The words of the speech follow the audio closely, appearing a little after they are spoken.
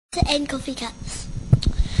And coffee cups.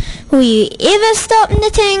 Will you ever stop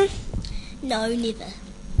knitting? No, never.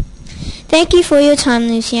 Thank you for your time,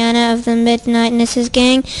 Luciana of the Midnight Knitters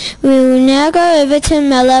Gang. We will now go over to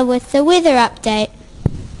Miller with the weather update.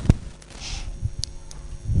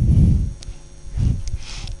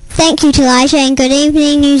 Thank you, Elijah, and good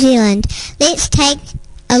evening, New Zealand. Let's take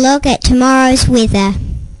a look at tomorrow's weather.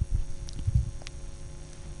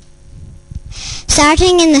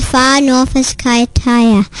 Starting in the far north is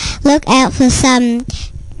Kaitaia. Look out for some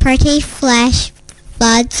pretty flash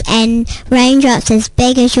floods and raindrops as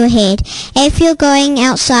big as your head. If you're going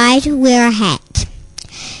outside, wear a hat.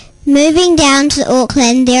 Moving down to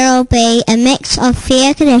Auckland, there will be a mix of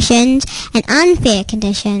fair conditions and unfair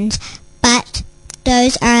conditions, but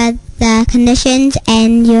those are the conditions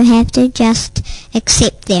and you have to just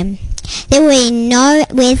accept them. There will be no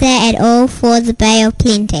weather at all for the Bay of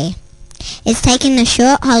Plenty. It's taking a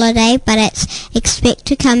short holiday, but it's expected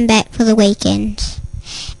to come back for the weekend.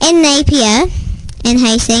 In Napier and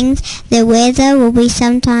Hastings, the weather will be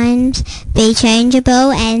sometimes be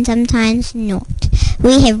changeable and sometimes not.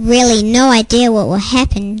 We have really no idea what will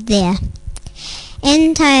happen there.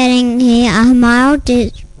 In Tauranga, a mild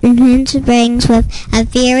winter brings with a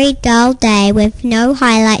very dull day with no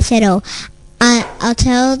highlights at all. I'll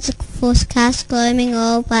tell the forecast gloaming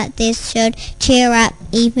all, but this should cheer up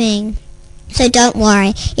evening. So don't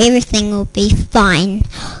worry, everything will be fine.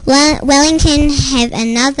 Wellington have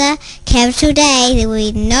another capital day. There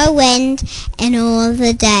will be no wind in all of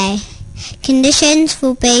the day. Conditions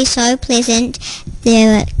will be so pleasant,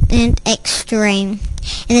 they're extreme.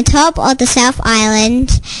 In the top of the South Island,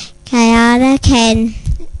 Kaiara can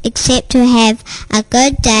expect to have a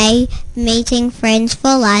good day, meeting friends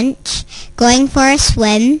for lunch, going for a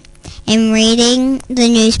swim, and reading the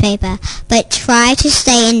newspaper, but try to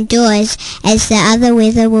stay indoors as the other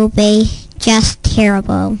weather will be just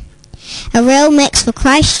terrible. A real mix for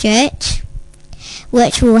Christchurch,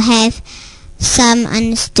 which will have some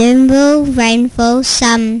undisturbed rainfall,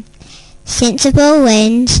 some sensible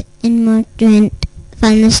winds and moderate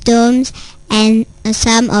thunderstorms, and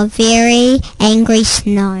some of very angry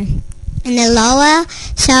snow. In the lower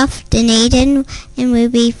South Dunedin, it will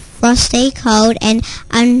be frosty, cold, and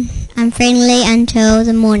unfriendly until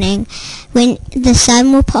the morning, when the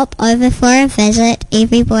sun will pop over for a visit.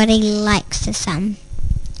 Everybody likes the sun.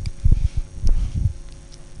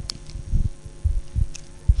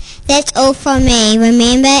 That's all from me.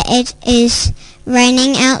 Remember, it is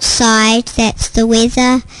raining outside. That's the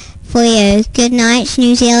weather for you. Good night,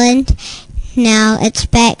 New Zealand. Now it's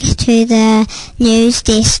back to the news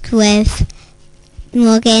desk with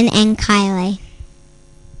Morgan and Kylie.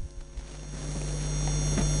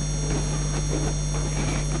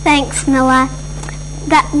 Thanks, Miller.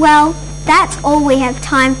 That's all we have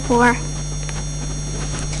time for.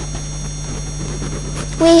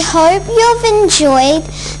 We hope you've enjoyed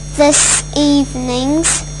this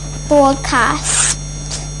evening's broadcast.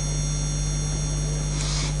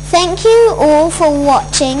 Thank you all for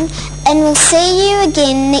watching, and we'll see you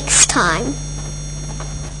again next time.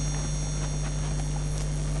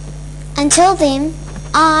 Until then,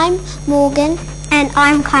 I'm Morgan. And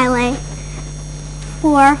I'm Kylie.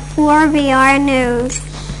 For 4VR News.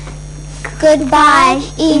 Goodbye,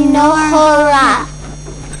 Inohora.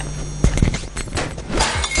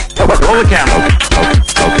 Roll the camera.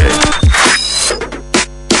 Okay.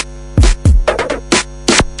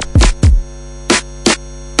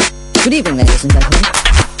 Good evening, ladies and gentlemen.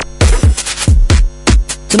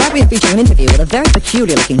 Tonight we are featuring an interview with a very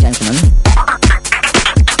peculiar-looking gentleman.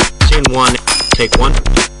 Scene one, take one.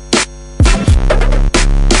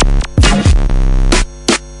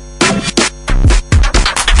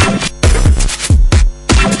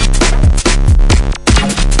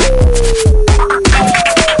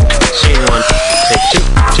 Scene one, take two.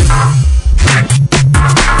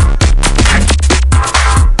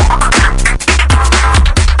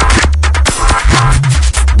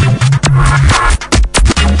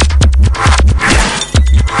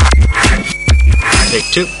 Take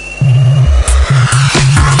two.